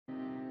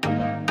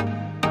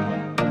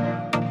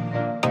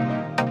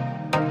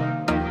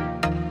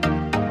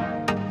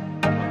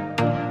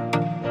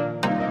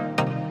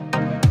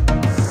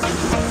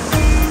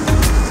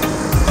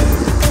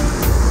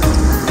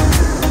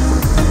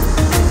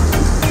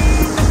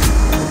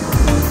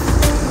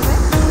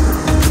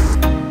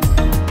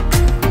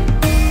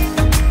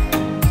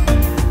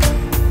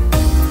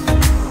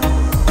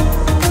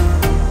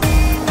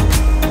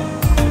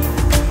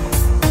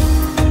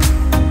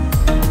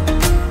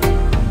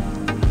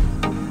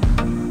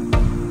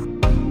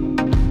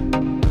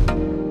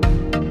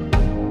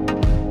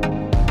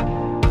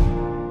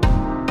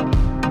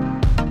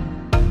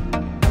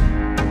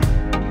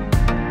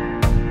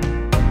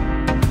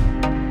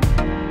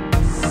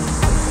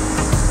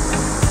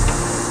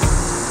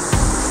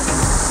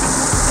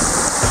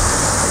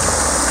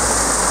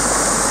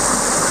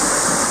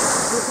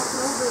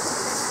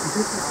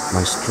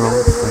My strong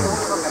friend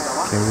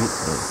carried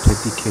a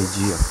 20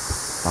 kg of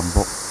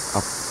bambok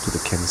up to the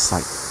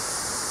campsite.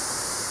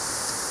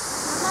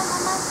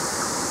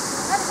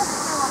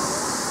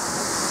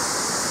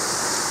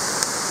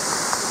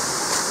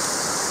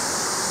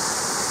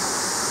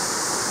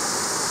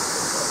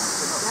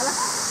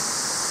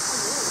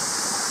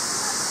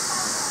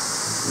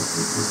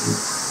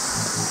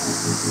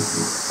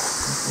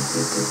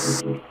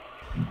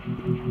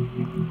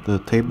 The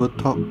Table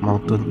Top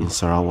mountain in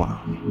Sarawak.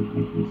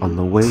 On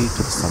the way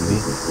to the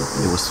summit,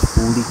 it was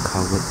fully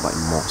covered by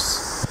moss,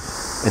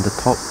 and the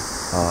top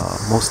are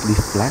mostly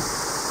flat,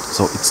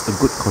 so it's a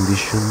good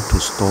condition to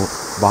store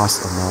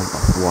vast amount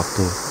of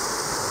water,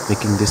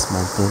 making this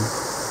mountain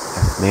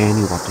have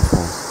many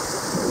waterfalls.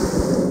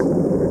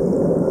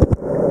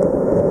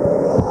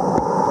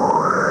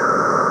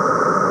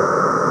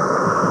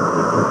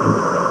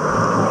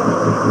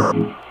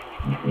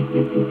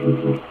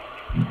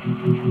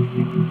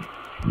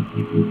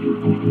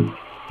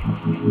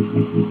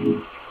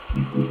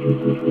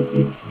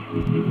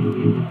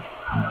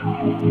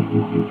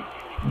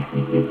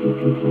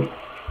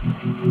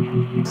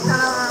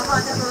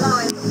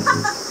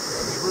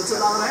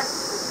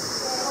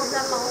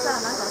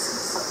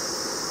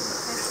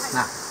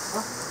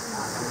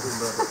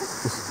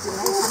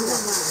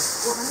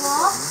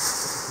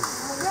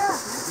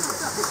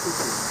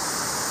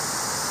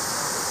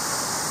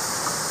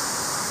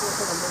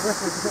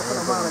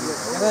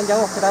 Jangan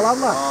jauh ke dalam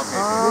lah.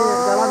 Ini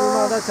dalam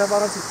memang ada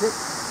cabaran sedikit.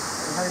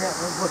 Hanya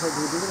gue saya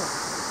dulu lah.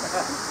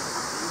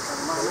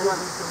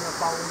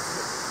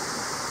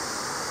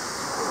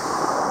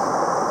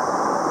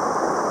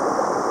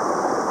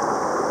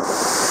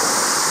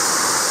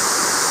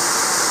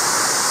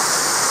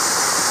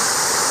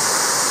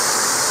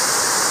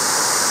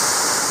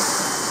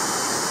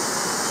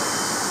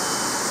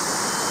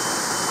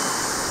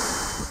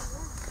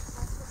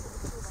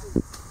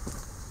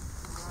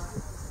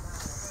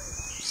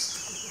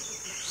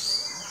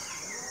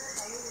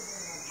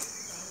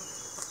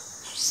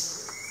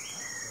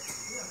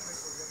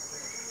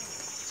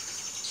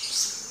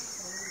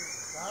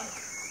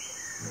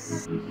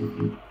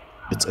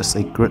 It's a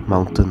sacred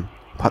mountain,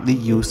 partly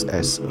used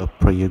as a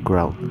prayer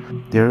ground.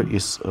 There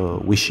is a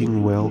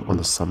wishing well on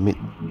the summit,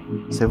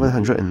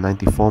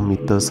 794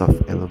 meters of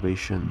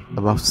elevation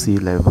above sea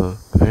level,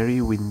 very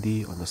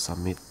windy on the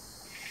summit,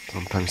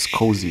 sometimes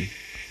cozy.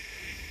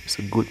 It's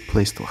a good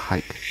place to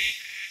hike.